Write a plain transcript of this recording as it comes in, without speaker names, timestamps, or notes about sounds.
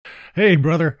Hey,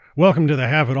 brother, welcome to the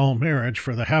Have It All Marriage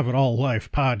for the Have It All Life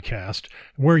podcast,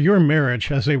 where your marriage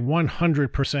has a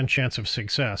 100% chance of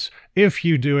success if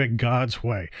you do it God's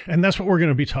way. And that's what we're going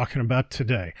to be talking about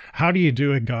today. How do you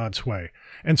do it God's way?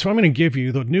 And so I'm going to give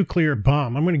you the nuclear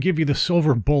bomb. I'm going to give you the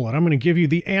silver bullet. I'm going to give you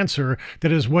the answer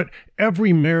that is what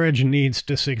every marriage needs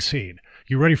to succeed.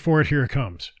 You ready for it? Here it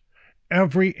comes.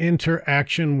 Every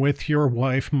interaction with your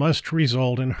wife must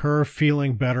result in her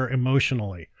feeling better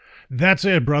emotionally. That's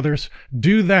it, brothers.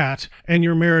 Do that, and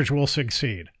your marriage will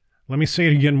succeed. Let me say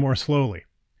it again more slowly.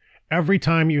 Every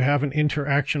time you have an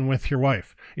interaction with your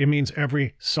wife, it means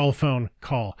every cell phone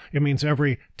call. It means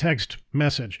every text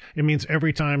message. It means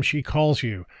every time she calls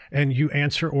you and you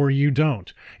answer or you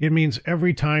don't. It means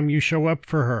every time you show up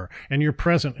for her and you're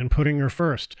present and putting her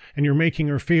first and you're making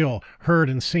her feel heard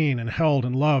and seen and held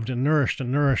and loved and nourished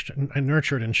and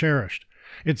nurtured and cherished.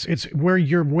 It's where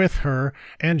you're with her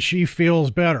and she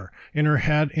feels better in her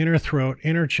head, in her throat,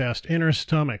 in her chest, in her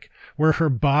stomach, where her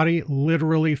body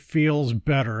literally feels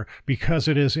better because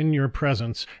it is in your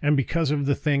presence and because of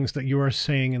the things that you are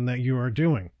saying and that you are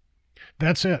doing.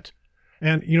 That's it.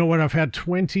 And you know what? I've had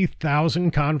 20,000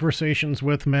 conversations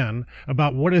with men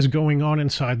about what is going on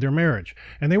inside their marriage.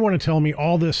 And they want to tell me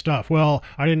all this stuff. Well,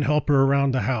 I didn't help her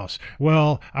around the house.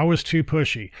 Well, I was too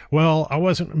pushy. Well, I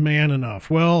wasn't man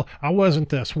enough. Well, I wasn't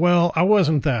this. Well, I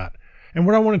wasn't that. And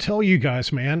what I want to tell you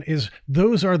guys, man, is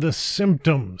those are the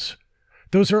symptoms.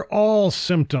 Those are all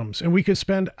symptoms. And we could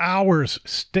spend hours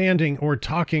standing or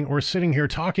talking or sitting here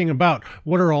talking about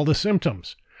what are all the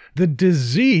symptoms. The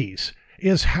disease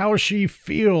is how she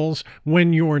feels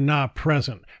when you're not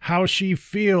present, how she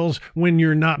feels when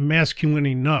you're not masculine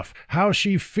enough, how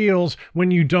she feels when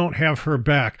you don't have her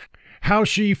back, how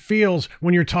she feels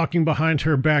when you're talking behind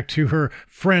her back to her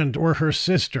friend or her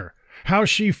sister, how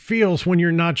she feels when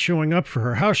you're not showing up for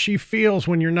her, how she feels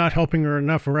when you're not helping her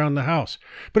enough around the house.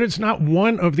 But it's not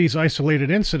one of these isolated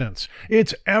incidents.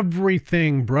 It's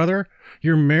everything, brother.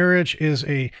 Your marriage is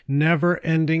a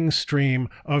never-ending stream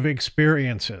of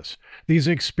experiences. These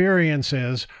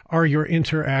experiences are your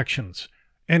interactions,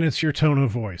 and it's your tone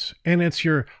of voice, and it's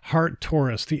your heart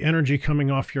Taurus, the energy coming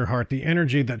off your heart, the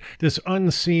energy that this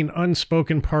unseen,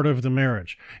 unspoken part of the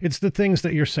marriage. It's the things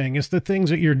that you're saying. It's the things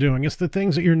that you're doing. It's the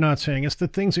things that you're not saying. It's the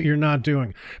things that you're not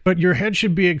doing. But your head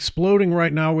should be exploding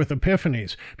right now with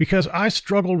epiphanies, because I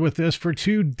struggled with this for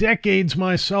 2 decades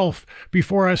myself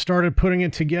before I started putting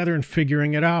it together and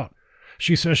figuring it out.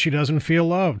 She says she doesn't feel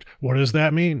loved. What does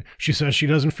that mean? She says she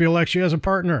doesn't feel like she has a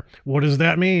partner. What does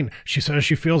that mean? She says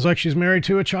she feels like she's married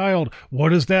to a child. What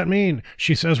does that mean?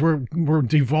 She says we're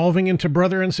devolving into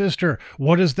brother and sister.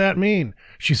 What does that mean?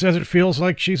 She says it feels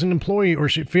like she's an employee, or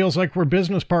she feels like we're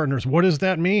business partners. What does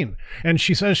that mean? And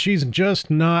she says she's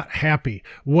just not happy.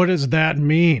 What does that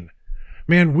mean?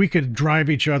 Man, we could drive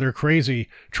each other crazy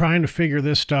trying to figure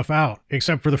this stuff out,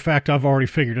 except for the fact I've already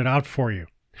figured it out for you.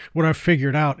 What I've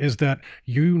figured out is that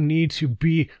you need to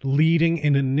be leading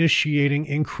and initiating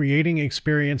and creating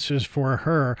experiences for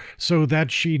her so that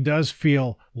she does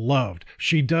feel loved.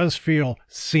 She does feel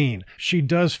seen. She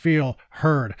does feel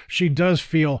heard. She does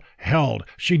feel held.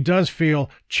 She does feel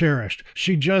cherished.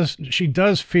 She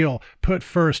does feel put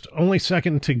first, only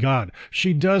second to God.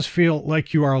 She does feel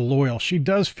like you are loyal. She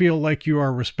does feel like you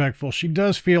are respectful. She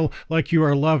does feel like you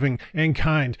are loving and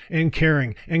kind and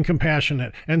caring and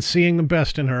compassionate and seeing the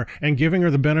best in her and giving her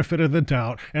the benefit of the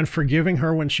doubt and forgiving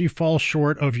her when she falls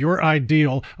short of your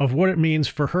ideal of what it means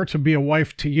for her to be a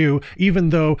wife to you, even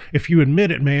though if you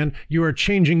admit it, man, you are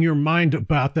changing your mind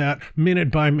about that minute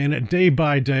by minute, day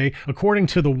by day, according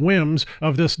to the whims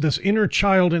of this inner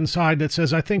child inside that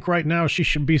says, I think right now she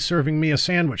should be serving me a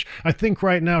sandwich. I think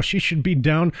right now she should be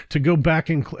down to go back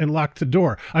and lock the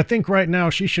door. I think right now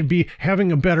she should be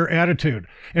having a better attitude.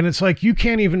 And it's like you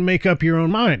can't even make up your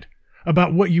own mind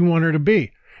about what you want her to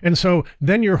be. And so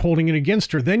then you're holding it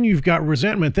against her. Then you've got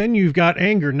resentment. Then you've got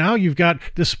anger. Now you've got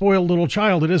the spoiled little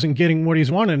child that isn't getting what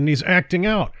he's wanted and he's acting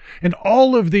out. And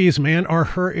all of these, man, are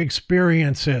her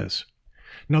experiences.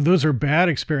 Now, those are bad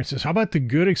experiences. How about the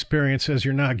good experiences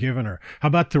you're not giving her? How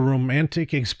about the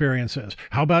romantic experiences?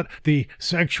 How about the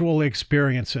sexual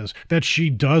experiences that she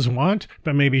does want,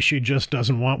 but maybe she just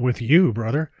doesn't want with you,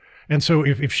 brother? And so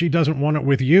if she doesn't want it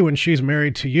with you and she's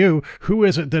married to you, who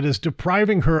is it that is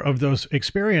depriving her of those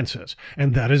experiences?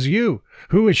 And that is you.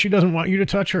 Who is she doesn't want you to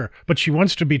touch her, but she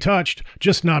wants to be touched,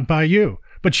 just not by you.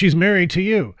 But she's married to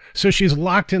you. So she's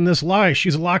locked in this lie.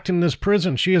 She's locked in this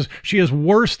prison. She is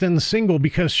worse than single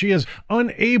because she is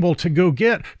unable to go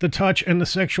get the touch and the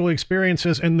sexual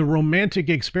experiences and the romantic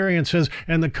experiences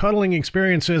and the cuddling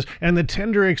experiences and the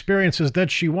tender experiences that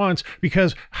she wants,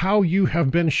 because how you have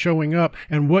been showing up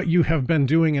and what you have been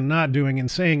doing and not doing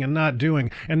and saying and not doing,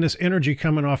 and this energy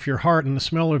coming off your heart and the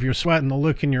smell of your sweat and the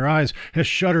look in your eyes has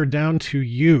shut her down to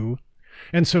you.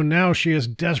 And so now she is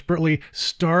desperately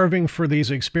starving for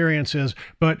these experiences,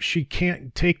 but she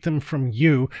can't take them from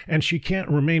you, and she can't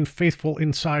remain faithful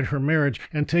inside her marriage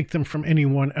and take them from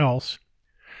anyone else.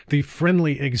 The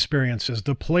friendly experiences,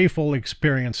 the playful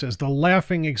experiences, the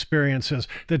laughing experiences,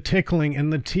 the tickling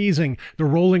and the teasing, the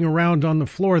rolling around on the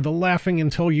floor, the laughing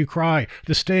until you cry,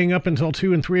 the staying up until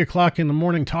 2 and 3 o'clock in the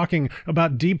morning talking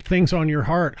about deep things on your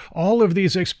heart. All of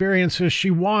these experiences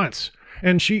she wants.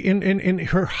 And she, in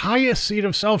her highest seat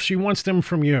of self, she wants them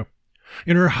from you.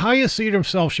 In her highest seat of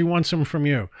self, she wants them from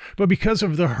you. But because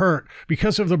of the hurt,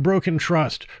 because of the broken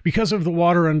trust, because of the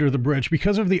water under the bridge,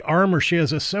 because of the armor she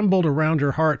has assembled around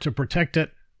her heart to protect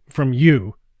it from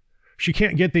you, she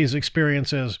can't get these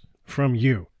experiences from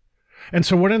you. And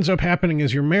so what ends up happening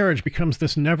is your marriage becomes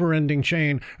this never-ending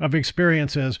chain of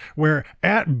experiences where,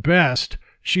 at best,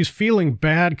 she's feeling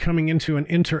bad coming into an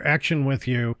interaction with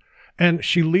you, and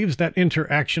she leaves that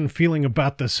interaction feeling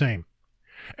about the same.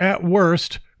 At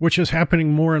worst, which is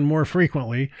happening more and more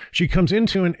frequently, she comes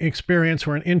into an experience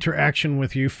or an interaction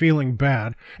with you feeling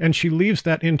bad, and she leaves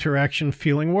that interaction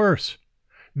feeling worse.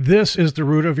 This is the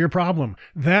root of your problem.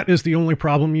 That is the only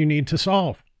problem you need to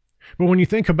solve. But when you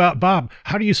think about, Bob,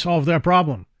 how do you solve that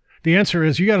problem? The answer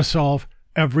is you got to solve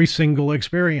every single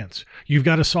experience. You've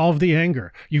got to solve the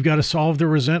anger. You've got to solve the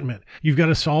resentment. You've got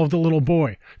to solve the little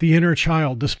boy, the inner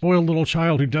child, the spoiled little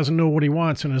child who doesn't know what he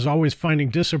wants and is always finding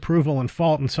disapproval and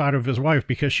fault inside of his wife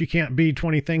because she can't be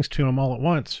 20 things to him all at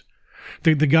once.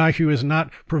 The guy who is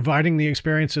not providing the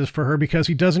experiences for her because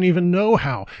he doesn't even know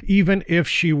how, even if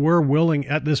she were willing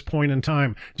at this point in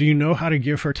time. Do you know how to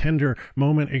give her tender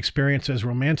moment experiences,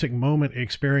 romantic moment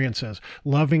experiences,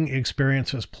 loving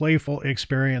experiences, playful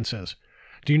experiences?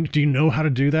 Do you know how to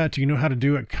do that? Do you know how to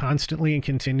do it constantly and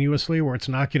continuously where it's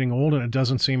not getting old and it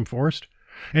doesn't seem forced?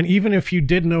 And even if you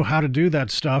did know how to do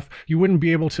that stuff, you wouldn't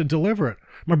be able to deliver it.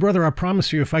 My brother, I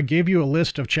promise you, if I gave you a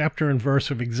list of chapter and verse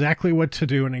of exactly what to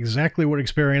do and exactly what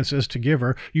experiences to give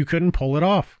her, you couldn't pull it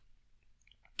off.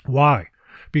 Why?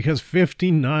 Because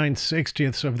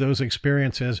 59/60ths of those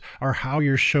experiences are how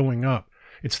you're showing up.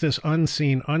 It's this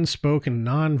unseen, unspoken,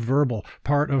 nonverbal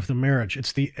part of the marriage.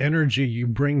 It's the energy you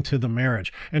bring to the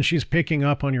marriage. And she's picking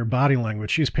up on your body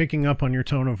language. She's picking up on your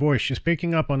tone of voice. She's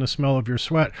picking up on the smell of your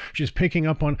sweat. She's picking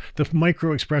up on the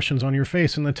micro expressions on your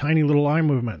face and the tiny little eye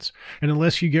movements. And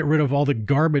unless you get rid of all the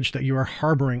garbage that you are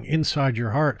harboring inside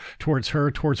your heart towards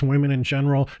her, towards women in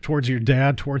general, towards your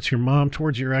dad, towards your mom,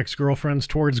 towards your ex-girlfriends,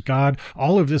 towards God,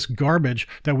 all of this garbage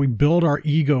that we build our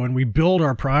ego and we build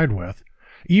our pride with,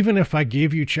 even if I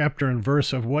gave you chapter and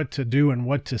verse of what to do and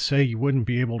what to say, you wouldn't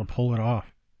be able to pull it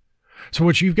off. So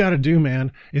what you've got to do,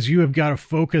 man, is you have got to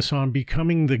focus on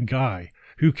becoming the guy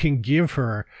who can give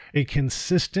her a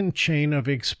consistent chain of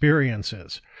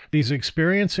experiences. These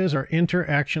experiences are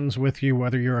interactions with you,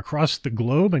 whether you're across the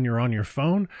globe and you're on your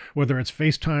phone, whether it's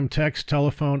FaceTime, text,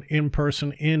 telephone, in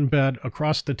person, in bed,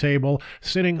 across the table,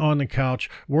 sitting on the couch,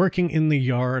 working in the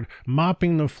yard,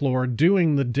 mopping the floor,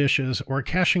 doing the dishes, or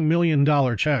cashing $1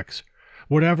 million checks.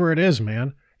 Whatever it is,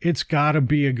 man, it's got to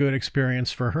be a good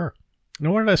experience for her.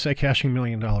 Now, why did I say cashing $1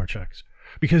 million checks?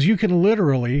 Because you can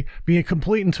literally be a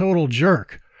complete and total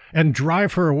jerk and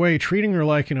drive her away, treating her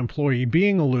like an employee,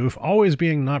 being aloof, always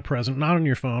being not present, not on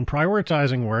your phone,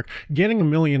 prioritizing work, getting $1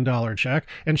 million check.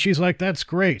 And she's like, that's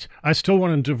great. I still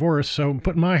want a divorce, so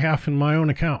put my half in my own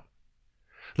account.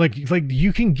 Like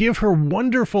you can give her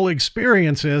wonderful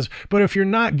experiences, but if you're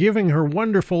not giving her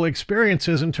wonderful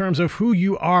experiences in terms of who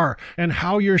you are and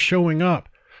how you're showing up,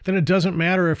 then it doesn't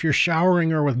matter if you're showering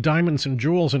her with diamonds and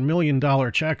jewels and $1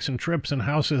 million checks and trips and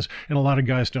houses. And a lot of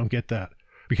guys don't get that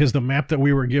because the map that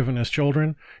we were given as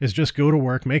children is just go to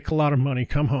work, make a lot of money,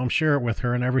 come home, share it with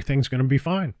her, and everything's going to be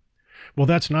fine. Well,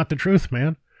 that's not the truth,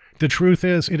 man. The truth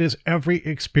is, it is every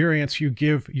experience you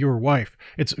give your wife.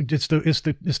 It's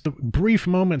the brief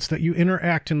moments that you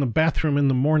interact in the bathroom in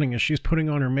the morning as she's putting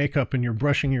on her makeup and you're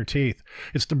brushing your teeth.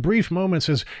 It's the brief moments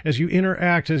as you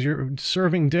interact as you're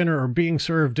serving dinner or being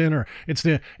served dinner. It's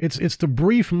the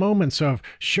brief moments of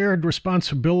shared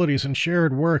responsibilities and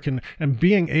shared work and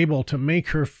being able to make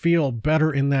her feel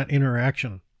better in that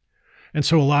interaction. And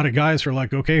so a lot of guys are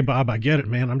like, okay, Bob, I get it,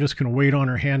 man. I'm just going to wait on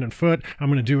her hand and foot. I'm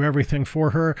going to do everything for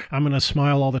her. I'm going to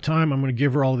smile all the time. I'm going to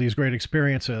give her all of these great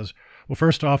experiences. Well,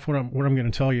 first off, what I'm going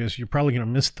to tell you is you're probably going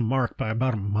to miss the mark by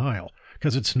about a mile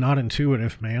because it's not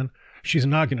intuitive, man. She's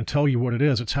not going to tell you what it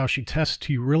is. It's how she tests.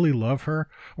 Do you really love her,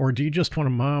 or do you just want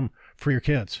a mom for your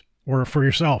kids or for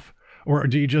yourself? Or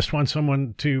do you just want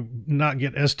someone to not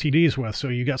get STDs with, so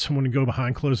you got someone to go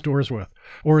behind closed doors with?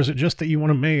 Or is it just that you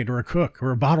want a maid or a cook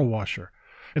or a bottle washer?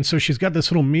 And so she's got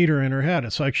this little meter in her head.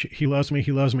 It's like, he loves me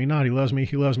not. He loves me,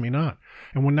 he loves me not.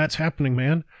 And when that's happening,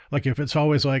 man, like if it's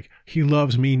always like, he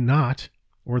loves me not,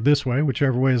 or this way,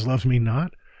 whichever way is loves me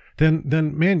not, then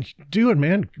man, do it,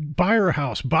 man. Buy her a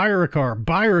house, buy her a car,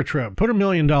 buy her a trip, put $1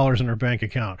 million in her bank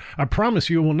account. I promise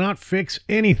you it will not fix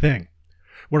anything.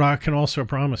 What I can also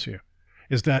promise you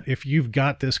is that if you've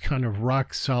got this kind of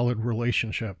rock solid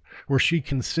relationship where she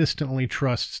consistently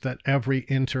trusts that every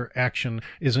interaction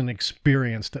is an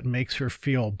experience that makes her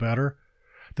feel better,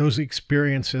 those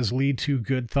experiences lead to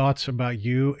good thoughts about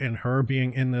you and her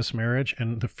being in this marriage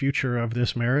and the future of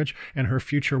this marriage and her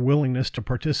future willingness to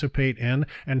participate in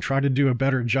and try to do a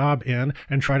better job in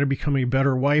and try to become a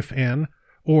better wife in,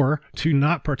 or to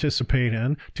not participate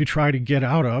in, to try to get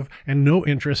out of, and no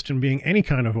interest in being any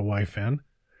kind of a wife in.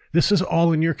 This is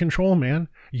all in your control, man.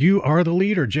 You are the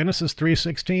leader. Genesis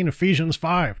 3:16, Ephesians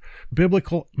 5,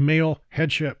 biblical male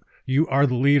headship. You are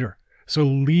the leader. So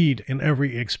lead in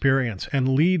every experience and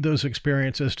lead those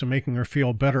experiences to making her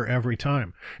feel better every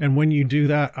time. And when you do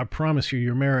that, I promise you,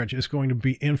 your marriage is going to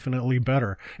be infinitely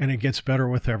better, and it gets better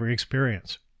with every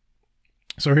experience.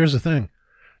 So here's the thing.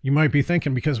 You might be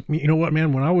thinking, because you know what,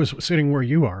 man, when I was sitting where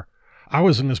you are, I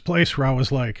was in this place where I was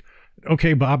like,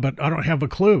 okay, Bob, but I don't have a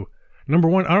clue. Number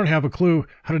one, I don't have a clue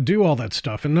how to do all that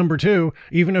stuff. And number two,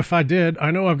 even if I did,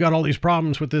 I know I've got all these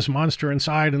problems with this monster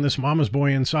inside and this mama's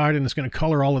boy inside, and it's going to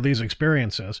color all of these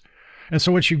experiences. And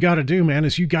so what you got to do, man,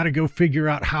 is you got to go figure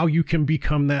out how you can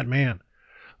become that man.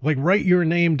 Like, write your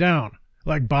name down,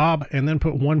 like Bob, and then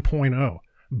put 1.0.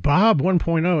 Bob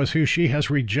 1.0 is who she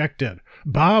has rejected.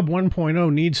 Bob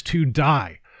 1.0 needs to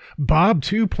die. Bob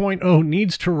 2.0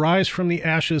 needs to rise from the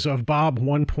ashes of Bob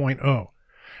 1.0.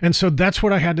 And so that's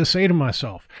what I had to say to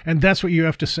myself. And that's what you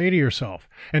have to say to yourself.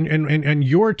 And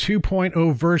your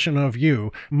 2.0 version of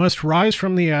you must rise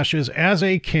from the ashes as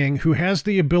a king who has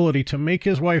the ability to make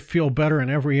his wife feel better in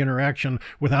every interaction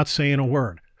without saying a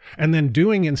word. And then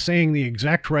doing and saying the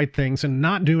exact right things and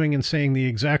not doing and saying the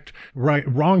exact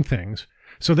wrong things,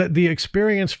 so that the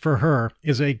experience for her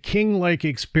is a king-like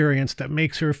experience that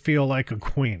makes her feel like a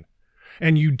queen.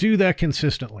 And you do that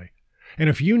consistently. And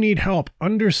if you need help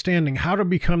understanding how to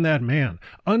become that man,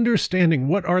 understanding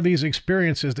what are these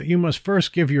experiences that you must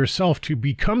first give yourself to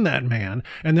become that man,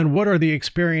 and then what are the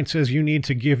experiences you need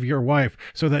to give your wife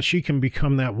so that she can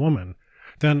become that woman,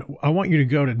 then I want you to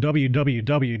go to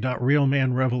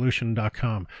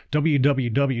www.realmanrevolution.com,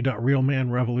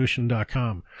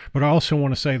 www.realmanrevolution.com. But I also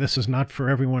want to say this is not for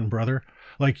everyone, brother.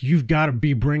 Like, you've got to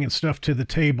be bringing stuff to the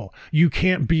table. You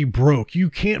can't be broke.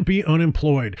 You can't be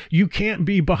unemployed. You can't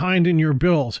be behind in your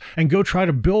bills and go try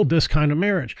to build this kind of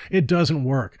marriage. It doesn't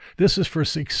work. This is for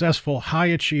successful,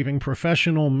 high-achieving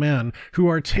professional men who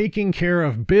are taking care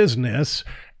of business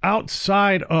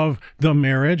outside of the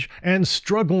marriage and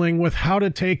struggling with how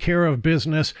to take care of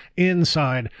business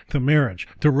inside the marriage,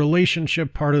 the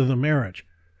relationship part of the marriage.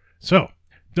 So,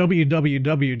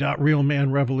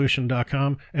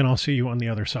 www.realmanrevolution.com, and I'll see you on the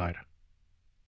other side.